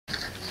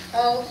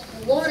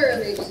Water,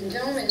 ladies and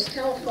gentlemen, is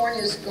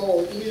California's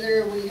goal.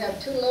 Either we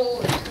have too little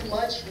or too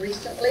much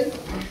recently,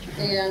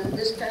 and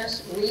this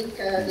past week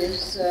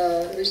is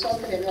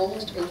resulted in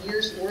almost a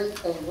year's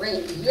worth of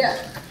rain.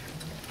 Yet,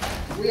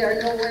 we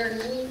are nowhere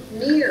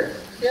near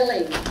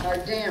filling our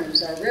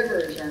dams, our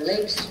rivers, our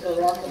lakes,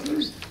 or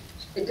aquifers.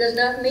 It does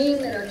not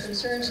mean that our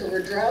concerns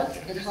over drought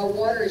and how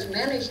water is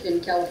managed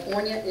in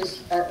California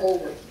are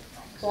over.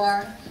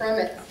 Far from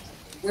it.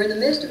 We're in the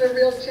midst of a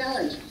real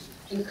challenge.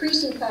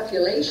 Increasing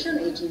population,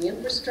 aging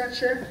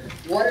infrastructure,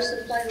 water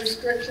supply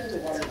restrictions,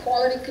 water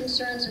quality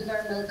concerns,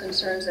 environmental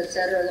concerns,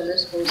 etc. The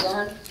list goes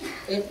on.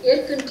 And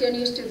it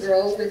continues to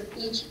grow with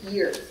each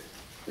year.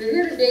 We're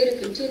here today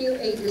to continue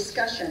a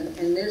discussion,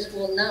 and this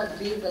will not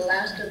be the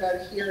last of our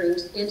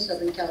hearings in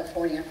Southern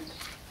California.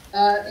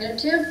 An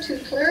attempt to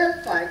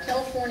clarify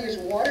California's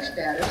water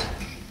status,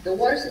 the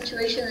water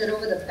situation that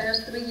over the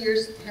past 3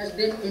 years has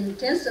been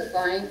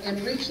intensifying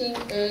and reaching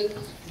a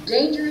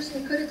dangerous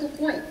and critical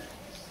point.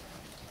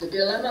 The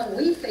dilemma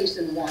we face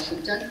in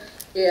Washington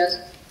is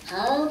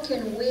how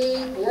can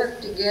we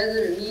work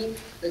together to meet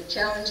the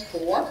challenge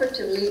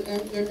cooperatively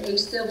and in a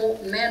civil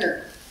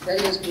manner,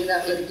 that is,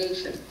 without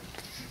litigation.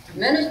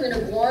 Management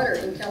of water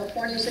in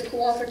California is a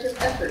cooperative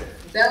effort,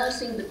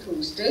 balancing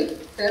between state,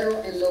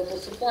 federal, and local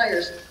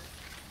suppliers.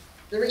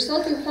 The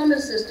resulting plumbing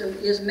system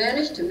is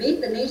managed to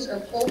meet the needs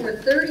of over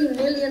 30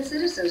 million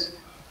citizens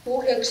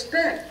who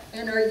expect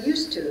and are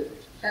used to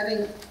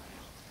having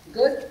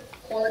good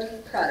quality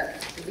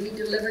product to be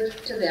delivered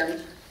to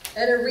them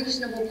at a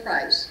reasonable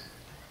price.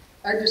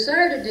 Our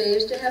desire today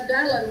is to have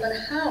dialogue about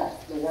how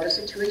the water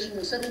situation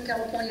in Southern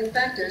California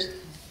factors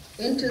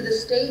into the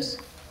state's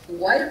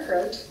wide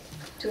approach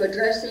to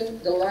addressing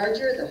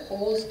the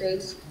whole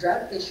state's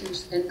drought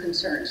issues and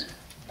concerns.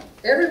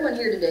 Everyone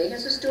here today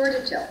has a story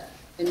to tell,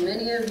 and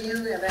many of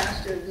you have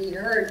asked to be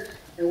heard,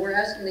 and we're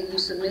asking that you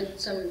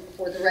submit some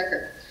for the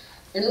record.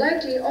 And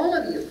likely all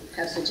of you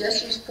have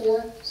suggestions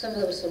for some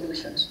of those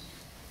solutions.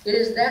 It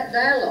is that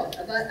dialogue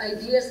about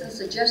ideas and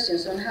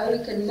suggestions on how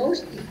we can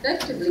most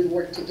effectively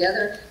work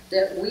together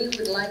that we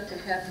would like to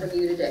have from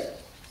you today.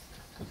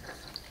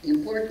 The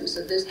importance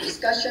of this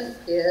discussion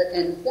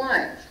and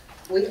why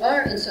we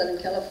are in Southern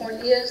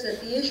California is that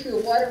the issue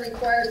of water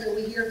requires that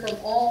we hear from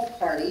all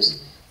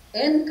parties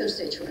and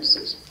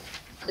constituencies.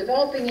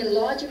 Developing a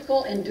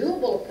logical and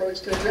doable approach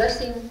to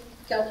addressing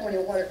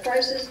California water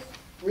crisis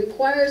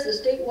requires a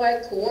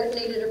statewide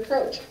coordinated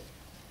approach.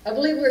 I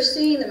believe we're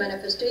seeing the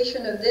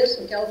manifestation of this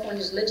in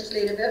California's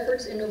legislative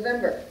efforts in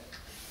November,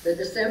 the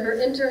December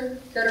interim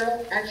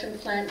federal action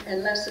plan,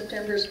 and last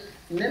September's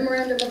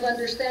memorandum of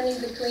understanding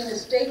between the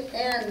state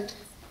and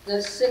the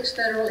 6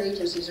 federal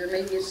agencies, or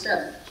maybe it's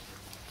 7.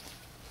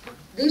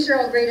 These are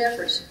all great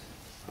efforts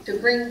to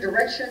bring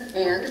direction,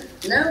 and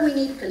now we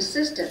need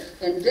consistent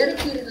and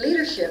dedicated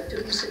leadership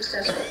to be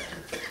successful.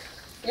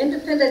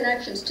 Independent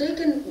actions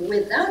taken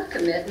without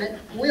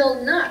commitment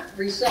will not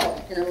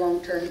result in a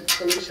long-term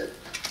solution.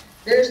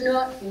 There is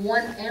not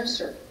one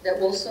answer that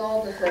will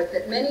solve the hurt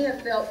that many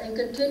have felt and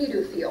continue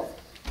to feel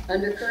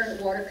under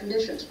current water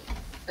conditions.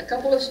 A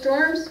couple of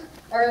storms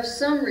are of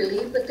some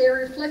relief, but they are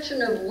a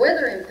reflection of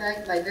weather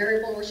impact by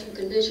variable ocean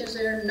conditions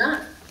that are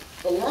not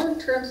the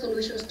long-term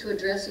solutions to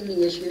addressing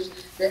the issues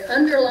that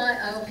underlie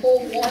our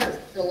whole water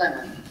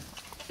dilemma.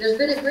 There's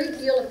been a great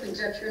deal of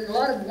conjecture and a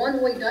lot of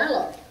one-way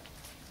dialogue.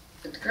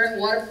 That the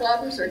current water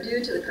problems are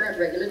due to the current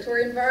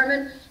regulatory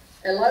environment,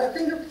 and a lot of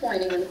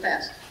finger-pointing in the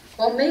past.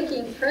 While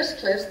making press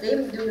clips, they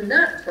do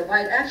not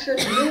provide action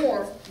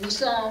nor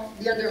resolve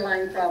the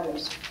underlying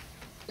problems.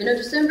 In a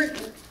December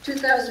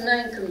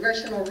 2009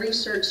 Congressional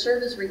Research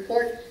Service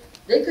report,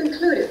 they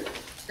concluded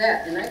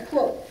that, and I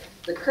quote,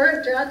 "The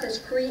current drought has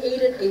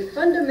created a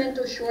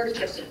fundamental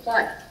shortage of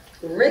supply.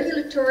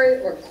 Regulatory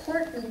or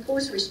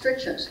court-imposed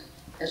restrictions,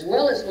 as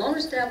well as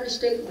long-established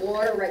state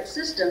water rights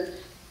system,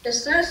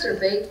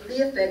 exacerbate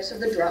the effects of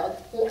the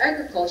drought for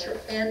agriculture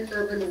and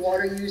urban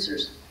water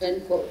users,"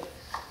 end quote.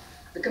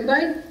 The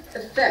combined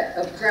effect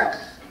of drought,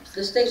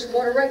 the state's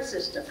water rights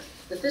system,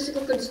 the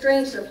physical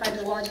constraints of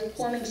hydrologic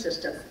plumbing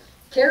system,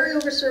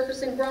 carryover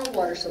surface and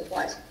groundwater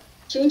supplies,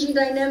 changing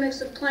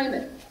dynamics of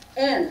climate,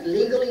 and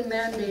legally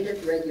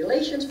mandated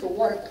regulations for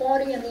water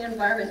quality and the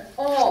environment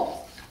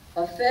all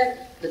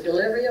affect the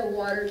delivery of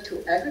water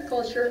to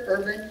agriculture,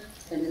 urban,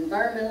 and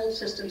environmental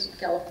systems of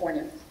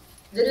California.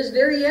 It is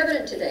very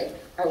evident today,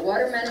 our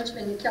water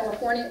management in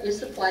California is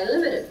supply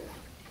limited.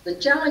 The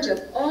challenge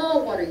of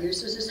all water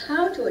users is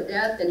how to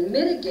adapt and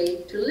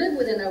mitigate to live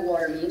within our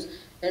water means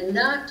and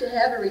not to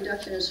have a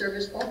reduction in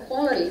service or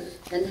quality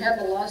and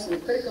have a loss in the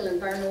critical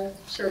environmental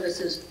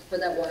services for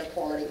that water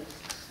quality.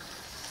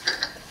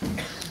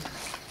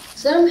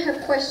 Some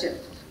have questioned,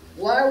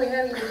 why are we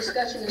having a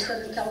discussion in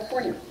Southern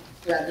California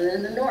rather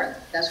than the north?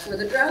 That's where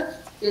the drought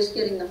is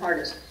hitting the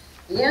hardest.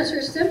 The answer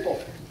is simple.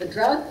 The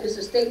drought is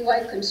a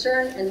statewide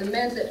concern and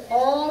demands that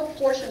all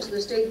portions of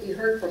the state be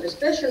heard from,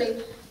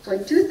 especially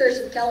when 2/3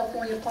 of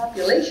California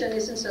population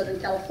is in Southern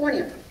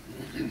California.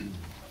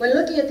 When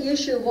looking at the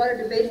issue of water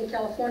debate in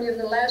California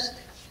over the last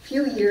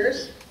few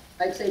years,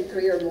 I'd say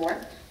 3 or more,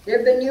 There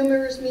have been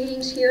numerous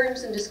meetings,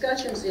 hearings, and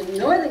discussions in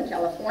Northern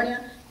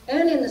California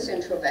and in the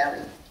Central Valley.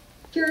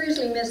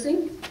 Curiously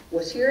missing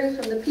was hearing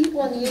from the people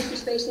on the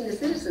issues facing the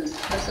citizens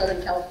of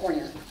Southern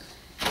California.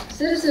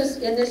 Citizens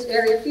in this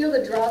area feel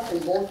the drop in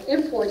both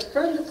imports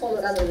from the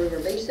Colorado River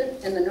Basin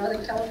and the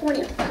Northern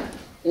California.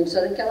 In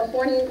Southern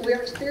California, we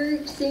are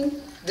experiencing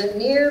the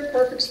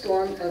near-perfect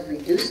storm of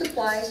reduced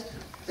supplies,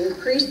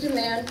 increased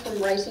demand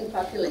from rising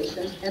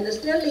populations, and the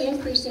steadily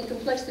increasing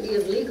complexity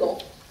of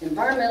legal,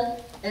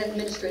 environmental, and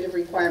administrative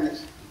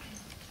requirements.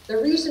 The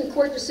recent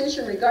court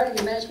decision regarding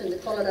the management of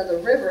the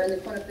Colorado River and the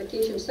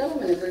quantification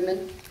settlement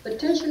agreement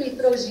potentially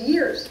throws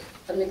years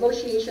of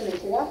negotiation and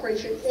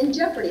cooperation in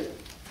jeopardy,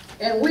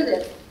 and with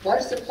it,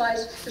 water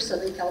supplies for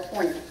Southern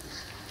California.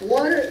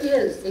 Water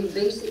is a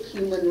basic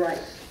human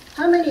right.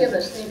 How many of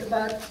us think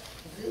about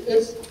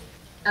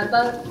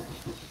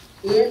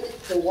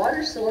the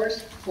water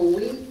source when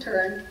we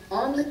turn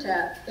on the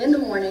tap in the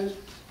morning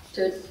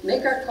to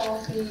make our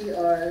coffee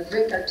or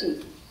drink our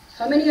tea?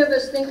 How many of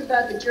us think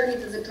about the journey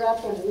that the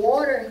drop of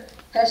water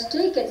has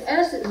taken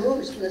as it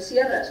moves from the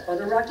Sierras or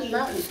the Rocky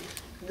Mountains,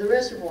 the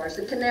reservoirs,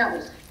 the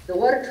canals, the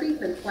water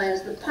treatment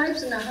plants, the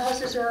pipes in the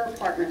houses or our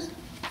apartments?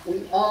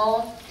 We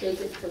all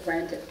take it for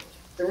granted.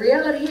 The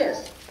reality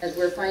is, as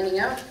we're finding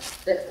out,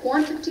 that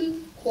quantity,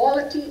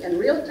 quality, and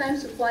real-time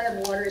supply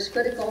of water is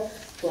critical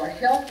to our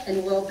health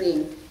and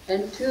well-being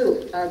and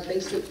to our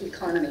basic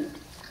economy.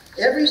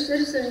 Every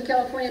citizen in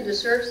California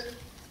deserves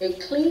a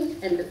clean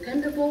and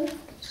dependable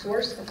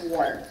source of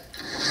water.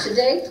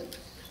 Today,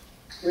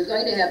 we're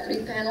going to have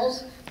 3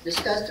 panels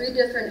discuss 3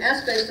 different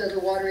aspects of the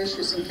water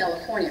issues in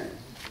California.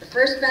 The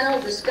first panel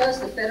will discuss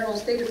the federal and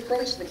state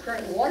approach to the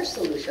current water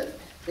solution.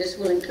 This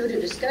will include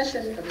a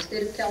discussion of the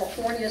state of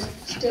California's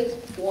state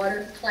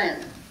water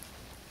plan,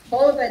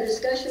 followed by a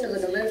discussion of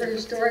the November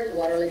historic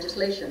water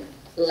legislation.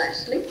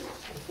 Lastly,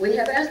 we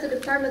have asked the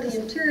Department of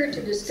the Interior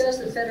to discuss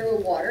the federal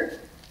water,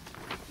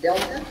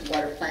 Delta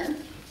water plan,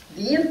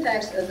 the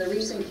impacts of the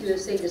recent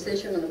QSA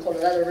decision on the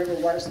Colorado River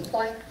water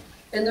supply,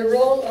 and the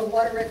role of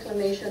water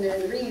reclamation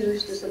and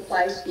reuse to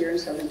supplies here in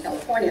Southern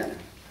California.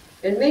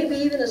 And maybe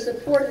even the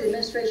support of the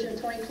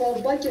administration's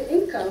 2012 budget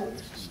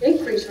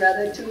increase to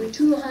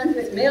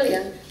 $200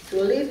 million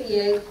to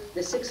alleviate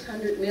the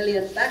 $600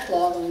 million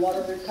backlog on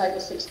water Title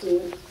 16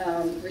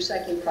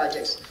 recycling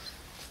projects.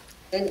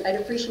 And I'd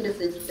appreciate if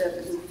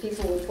the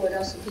people will point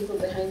out so people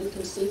behind you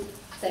can see.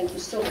 Thank you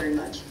so very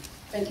much.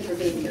 Thank you for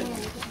being here.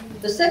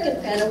 The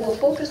second panel will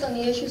focus on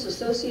the issues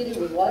associated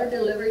with water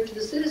delivery to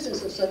the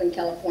citizens of Southern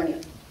California.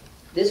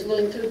 This will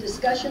include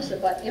discussions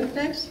about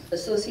impacts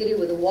associated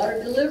with the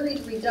water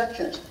delivery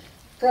reductions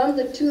from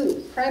the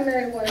 2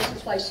 primary water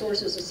supply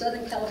sources of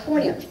Southern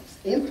California,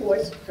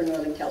 imports from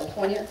Northern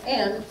California,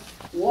 and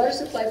water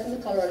supply from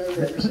the Colorado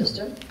River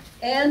system,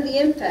 and the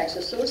impacts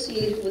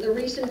associated with the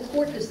recent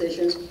court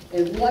decisions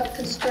and what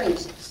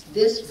constraints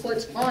this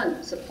puts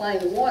on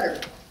supplying water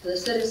to the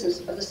citizens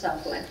of the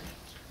Southland.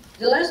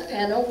 The last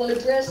panel will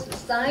address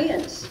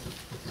science,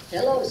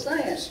 hello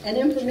science, and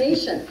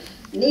information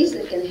needs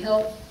that can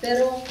help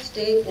federal,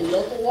 state, and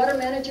local water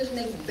managers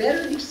make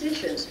better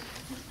decisions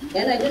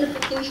and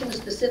identification of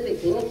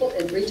specific local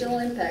and regional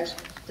impacts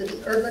to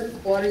the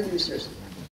urban water users.